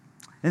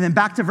 And then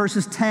back to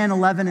verses 10,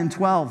 11, and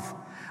 12.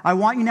 I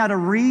want you now to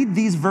read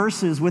these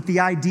verses with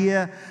the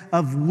idea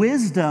of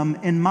wisdom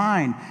in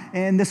mind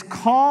and this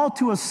call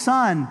to a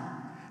son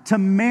to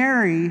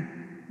marry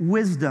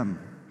wisdom.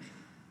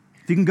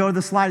 If you can go to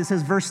the slide, it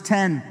says, verse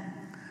 10,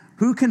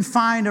 who can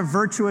find a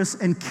virtuous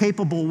and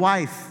capable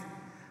wife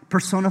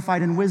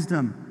personified in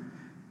wisdom?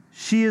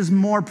 She is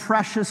more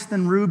precious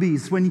than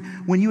rubies. When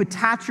you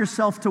attach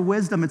yourself to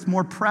wisdom, it's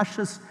more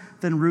precious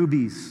than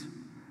rubies.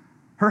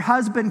 Her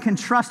husband can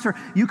trust her.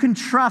 You can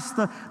trust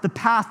the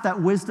path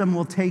that wisdom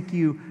will take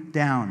you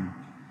down.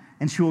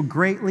 and she will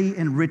greatly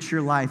enrich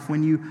your life.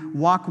 When you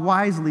walk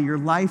wisely, your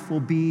life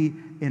will be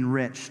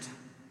enriched.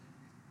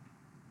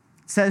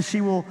 It says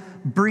she will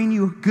bring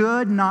you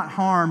good, not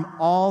harm,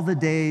 all the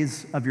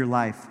days of your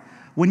life.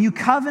 When you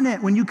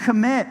covenant, when you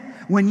commit,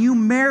 when you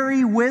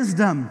marry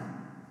wisdom,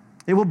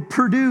 it will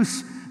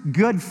produce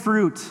good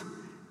fruit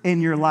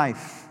in your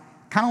life.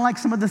 Kind of like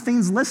some of the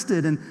things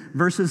listed in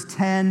verses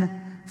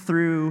 10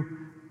 through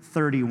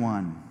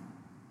 31.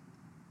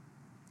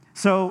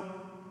 So,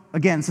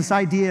 again, it's this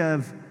idea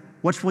of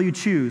which will you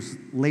choose,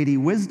 Lady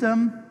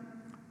Wisdom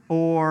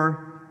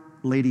or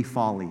Lady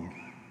Folly?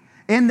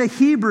 In the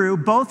Hebrew,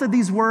 both of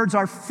these words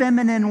are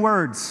feminine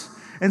words.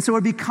 And so it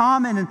would be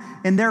common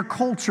in their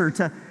culture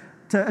to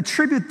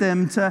attribute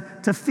them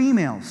to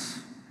females.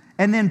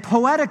 And then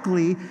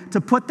poetically, to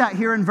put that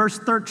here in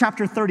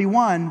chapter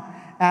 31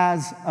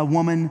 as a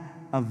woman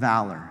of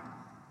valor.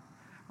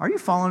 Are you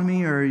following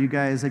me, or are you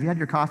guys, have you had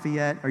your coffee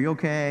yet? Are you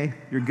okay?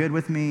 You're good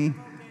with me?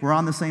 We're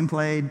on the same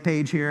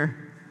page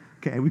here?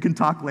 Okay, we can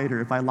talk later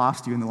if I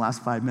lost you in the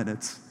last 5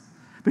 minutes.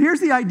 But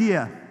here's the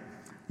idea.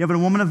 You have a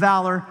woman of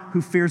valor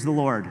who fears the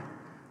Lord.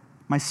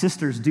 My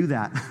sisters do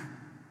that.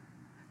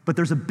 But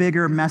there's a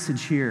bigger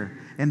message here,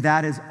 and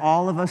that is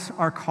all of us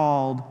are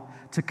called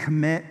to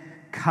commit,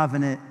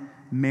 covenant,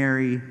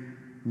 marry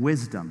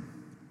wisdom.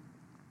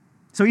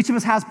 So each of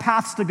us has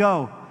paths to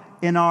go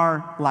in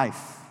our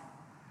life.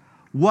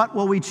 What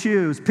will we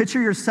choose?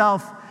 Picture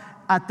yourself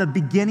at the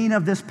beginning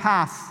of this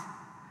path,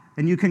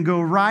 and you can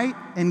go right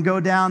and go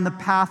down the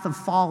path of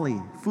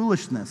folly,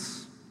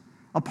 foolishness,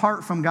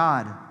 apart from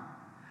God.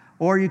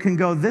 Or you can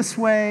go this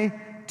way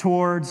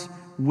towards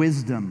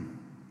wisdom,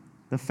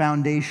 the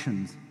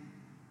foundations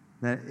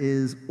that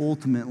is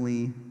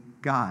ultimately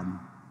God.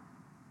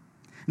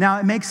 Now,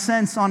 it makes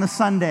sense on a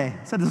Sunday.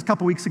 I said this a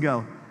couple weeks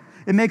ago.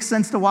 It makes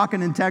sense to walk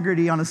in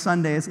integrity on a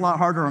Sunday. It's a lot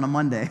harder on a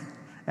Monday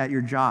at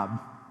your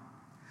job.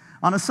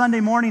 On a Sunday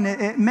morning,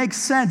 it makes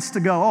sense to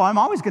go, I'm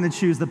always going to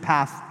choose the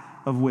path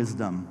of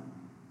wisdom.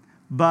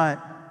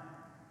 But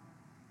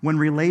when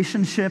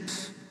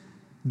relationships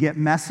get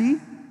messy,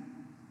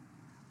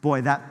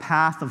 boy, that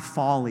path of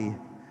folly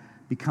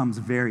becomes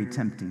very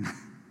tempting.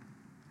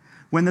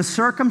 When the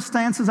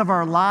circumstances of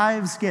our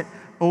lives get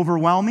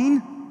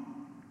overwhelming,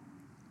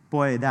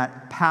 boy,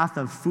 that path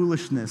of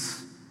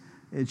foolishness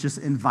is just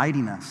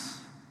inviting us.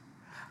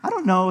 I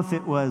don't know if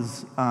it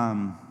was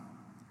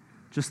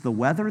just the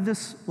weather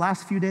this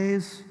last few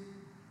days,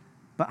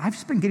 but I've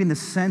just been getting the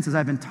sense as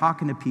I've been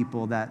talking to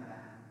people that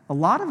a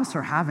lot of us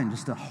are having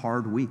just a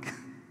hard week,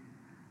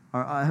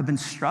 or have been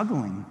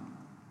struggling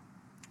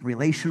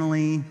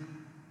relationally,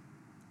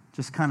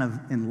 just kind of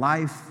in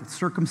life, with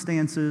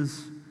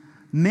circumstances.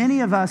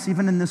 Many of us,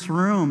 even in this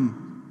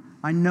room,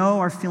 I know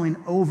are feeling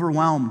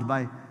overwhelmed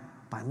by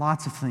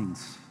lots of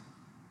things.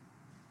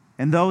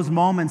 In those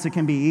moments, it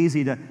can be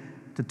easy to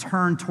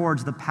turn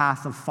towards the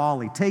path of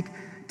folly.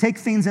 Take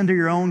things into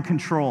your own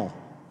control.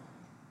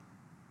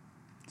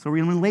 So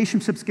when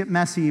relationships get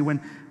messy,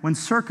 when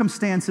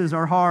circumstances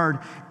are hard,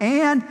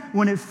 and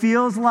when it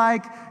feels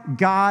like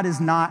God is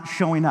not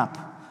showing up,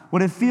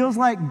 when it feels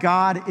like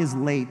God is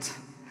late,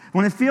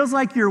 when it feels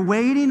like you're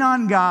waiting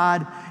on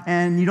God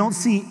and you don't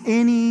see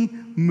any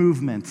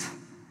movement,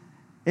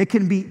 it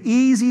can be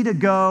easy to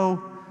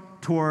go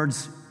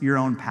towards your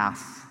own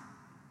path,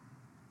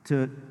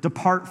 to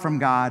depart from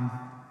God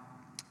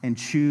and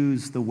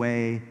choose the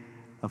way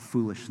of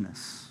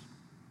foolishness.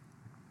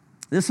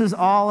 This is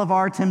all of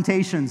our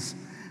temptations.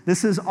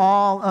 This is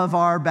all of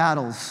our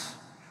battles,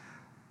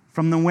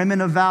 from the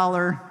women of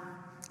valor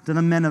to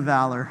the men of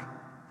valor.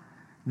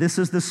 This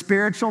is the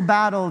spiritual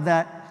battle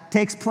that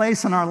takes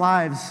place in our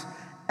lives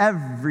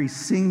every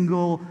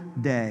single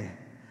day,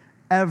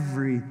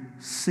 every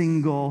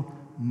single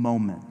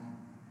moment.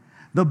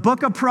 The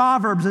book of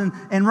Proverbs,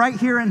 and right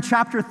here in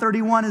chapter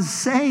 31, is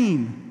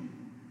saying,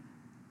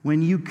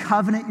 when you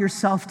covenant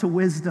yourself to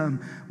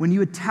wisdom, when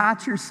you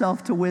attach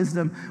yourself to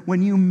wisdom,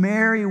 when you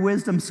marry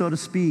wisdom, so to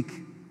speak,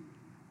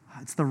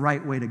 it's the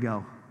right way to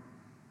go.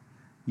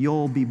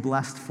 You'll be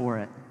blessed for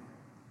it.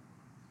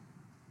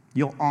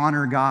 You'll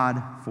honor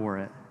God for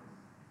it.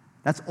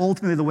 That's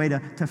ultimately the way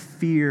to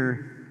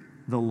fear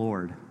the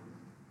Lord.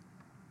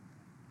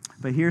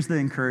 But here's the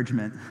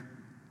encouragement.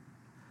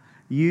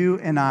 You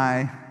and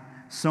I,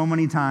 so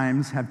many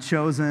times, have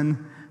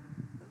chosen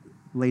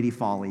Lady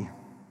Folly.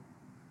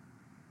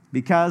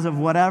 Because of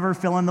whatever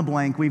fill in the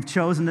blank, we've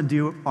chosen to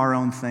do our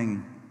own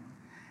thing.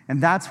 And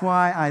that's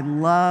why I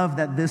love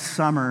that this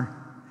summer,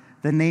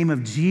 the name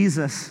of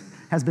Jesus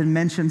has been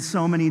mentioned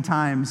so many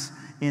times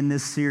in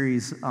this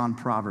series on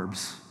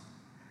Proverbs.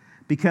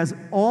 Because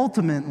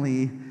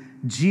ultimately,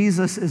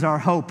 Jesus is our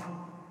hope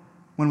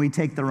when we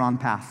take the wrong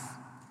path.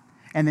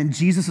 And then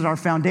Jesus is our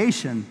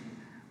foundation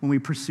when we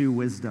pursue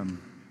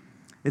wisdom.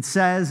 It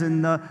says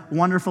in the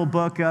wonderful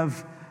book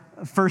of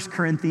 1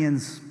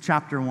 Corinthians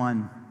chapter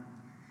 1,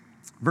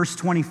 verse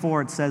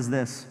 24, it says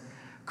this: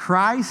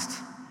 Christ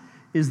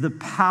is the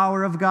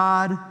power of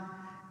God,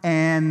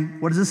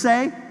 and what does it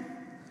say?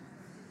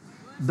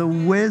 The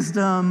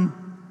wisdom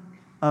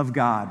of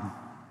God.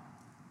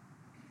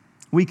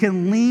 We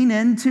can lean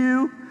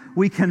into,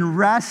 we can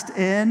rest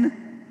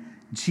in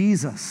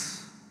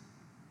Jesus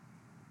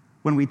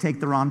when we take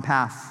the wrong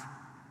path,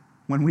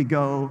 when we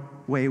go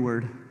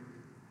wayward.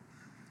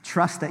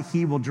 Trust that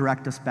he will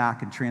direct us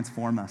back and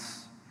transform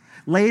us.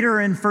 Later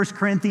in 1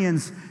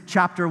 Corinthians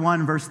chapter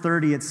 1, verse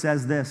 30, it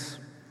says this: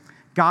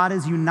 God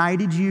has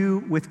united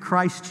you with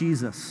Christ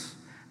Jesus.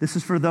 This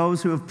is for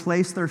those who have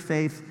placed their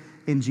faith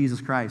in Jesus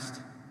Christ.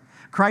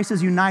 Christ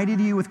has united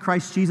you with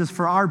Christ Jesus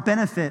for our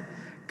benefit.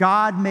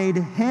 God made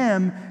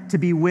him to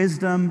be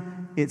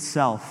wisdom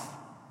itself.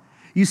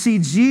 You see,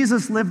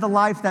 Jesus lived the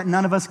life that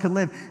none of us could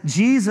live.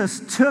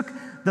 Jesus took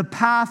the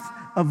path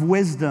of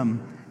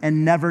wisdom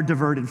and never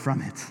diverted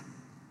from it,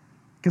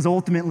 because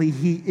ultimately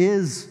he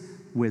is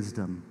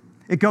wisdom.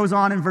 It goes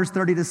on in verse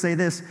 30 to say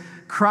this: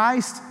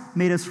 Christ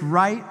made us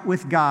right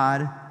with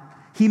God.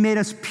 He made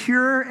us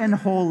pure and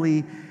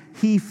holy.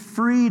 He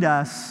freed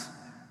us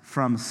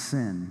from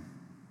sin.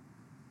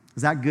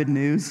 Is that good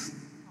news?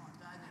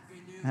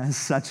 That is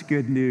such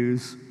good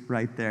news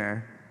right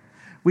there.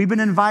 We've been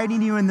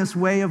inviting you in this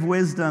way of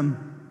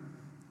wisdom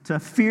to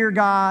fear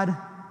God,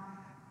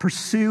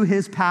 pursue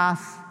his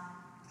path,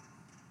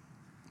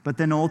 but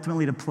then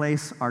ultimately to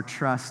place our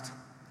trust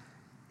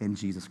in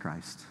Jesus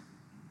Christ.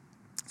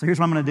 So here's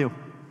what I'm going to do.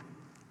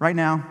 Right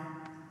now,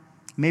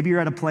 maybe you're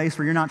at a place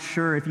where you're not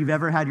sure if you've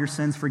ever had your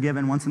sins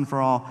forgiven once and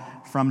for all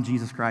from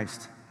Jesus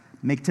Christ.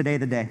 Make today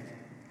the day.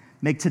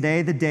 Make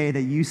today the day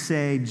that you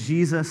say,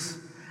 Jesus,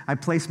 I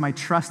place my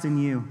trust in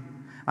you.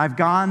 I've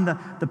gone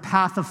the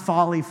path of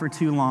folly for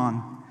too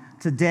long.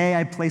 Today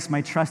I place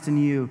my trust in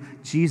you,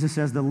 Jesus,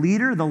 as the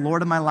leader, the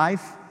Lord of my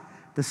life,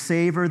 the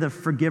Savior, the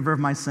forgiver of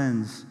my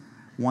sins,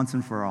 once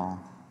and for all.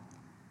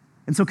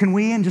 And so can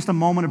we, in just a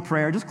moment of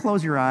prayer, just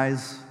close your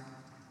eyes.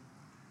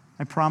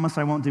 I promise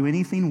I won't do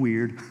anything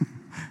weird.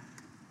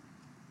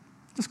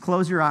 Just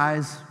close your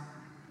eyes.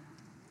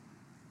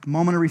 A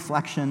moment of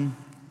reflection.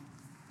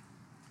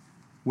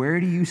 Where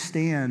do you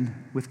stand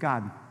with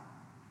God?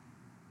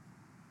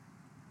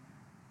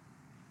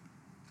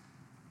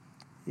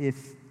 If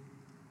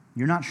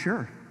you're not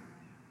sure,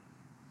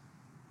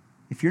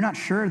 if you're not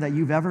sure that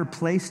you've ever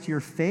placed your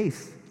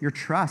faith, your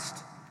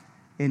trust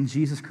in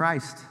Jesus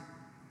Christ,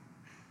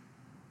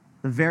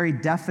 the very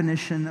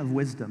definition of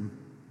wisdom,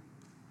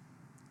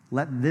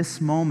 let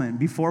this moment,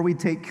 before we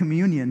take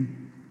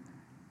communion,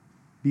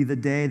 be the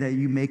day that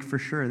you make for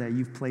sure that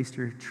you've placed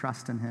your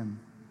trust in him.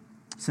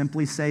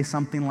 Simply say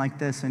something like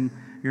this in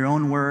your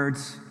own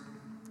words,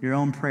 your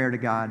own prayer to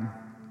God.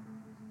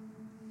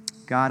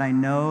 God, I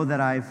know that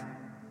I've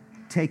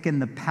taken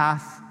the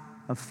path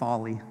of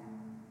folly.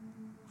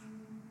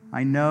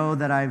 I know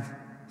that I've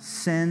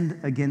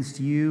sinned against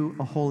you,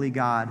 a holy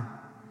God.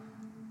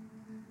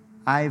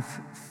 I've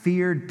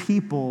feared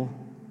people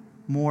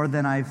more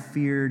than I've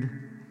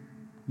feared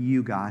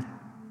you, God.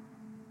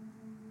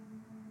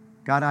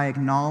 God, I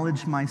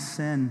acknowledge my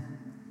sin.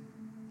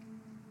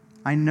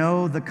 I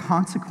know the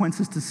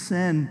consequences to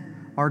sin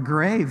are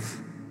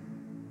grave.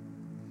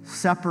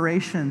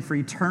 Separation for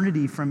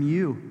eternity from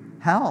you,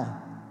 hell.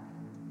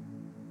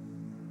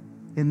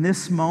 In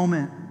this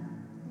moment,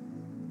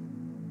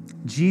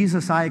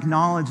 Jesus, I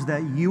acknowledge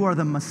that you are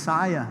the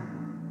Messiah.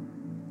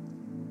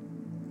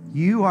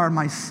 You are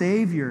my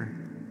Savior,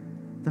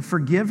 the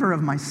forgiver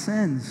of my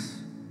sins.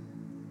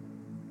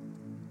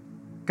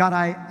 God,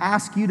 I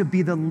ask you to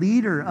be the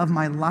leader of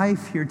my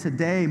life here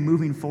today,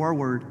 moving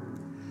forward.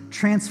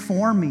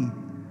 Transform me.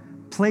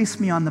 Place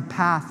me on the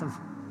path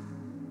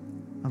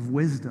of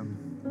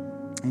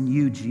wisdom in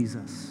you,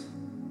 Jesus.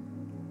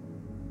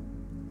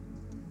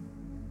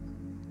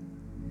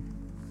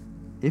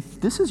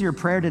 If this is your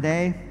prayer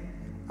today,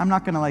 I'm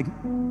not going to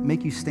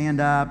make you stand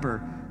up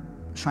or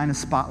shine a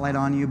spotlight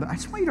on you, but I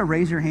just want you to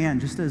raise your hand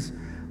just as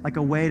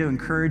a way to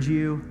encourage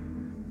you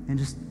and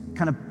just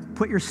kind of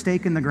put your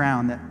stake in the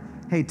ground that,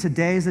 hey,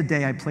 today is the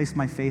day I placed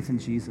my faith in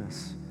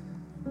Jesus.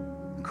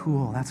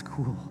 Cool, that's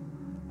cool.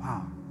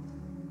 Wow.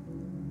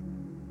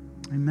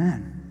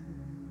 Amen.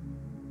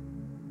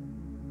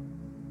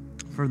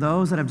 For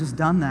those that have just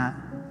done that,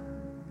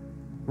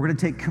 we're going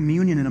to take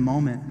communion in a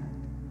moment.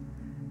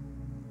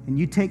 And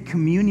you take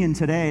communion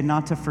today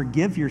not to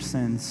forgive your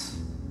sins,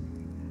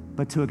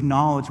 but to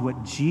acknowledge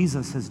what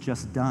Jesus has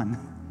just done.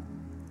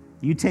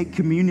 You take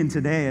communion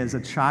today as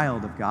a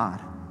child of God.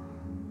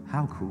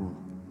 How cool.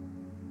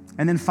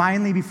 And then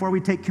finally, before we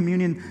take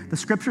communion, the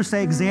scriptures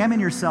say, examine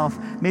yourself.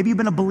 Maybe you've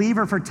been a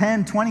believer for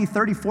 10, 20,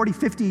 30, 40,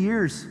 50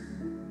 years.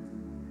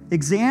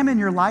 Examine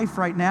your life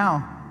right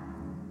now.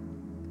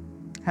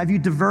 Have you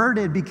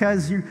diverted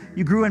because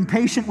you grew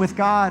impatient with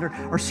God,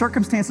 or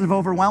circumstances have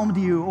overwhelmed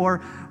you,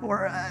 or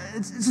it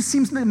just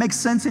seems to make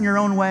sense in your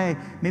own way?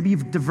 Maybe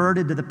you've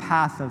diverted to the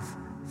path of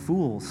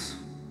fools.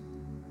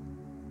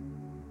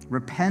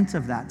 Repent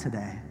of that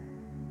today.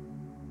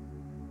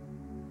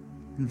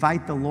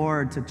 Invite the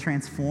Lord to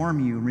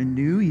transform you,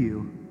 renew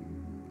you.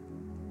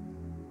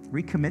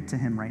 Recommit to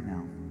him right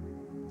now.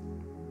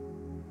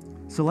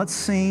 So let's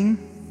sing,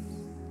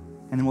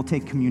 and then we'll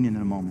take communion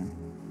in a moment.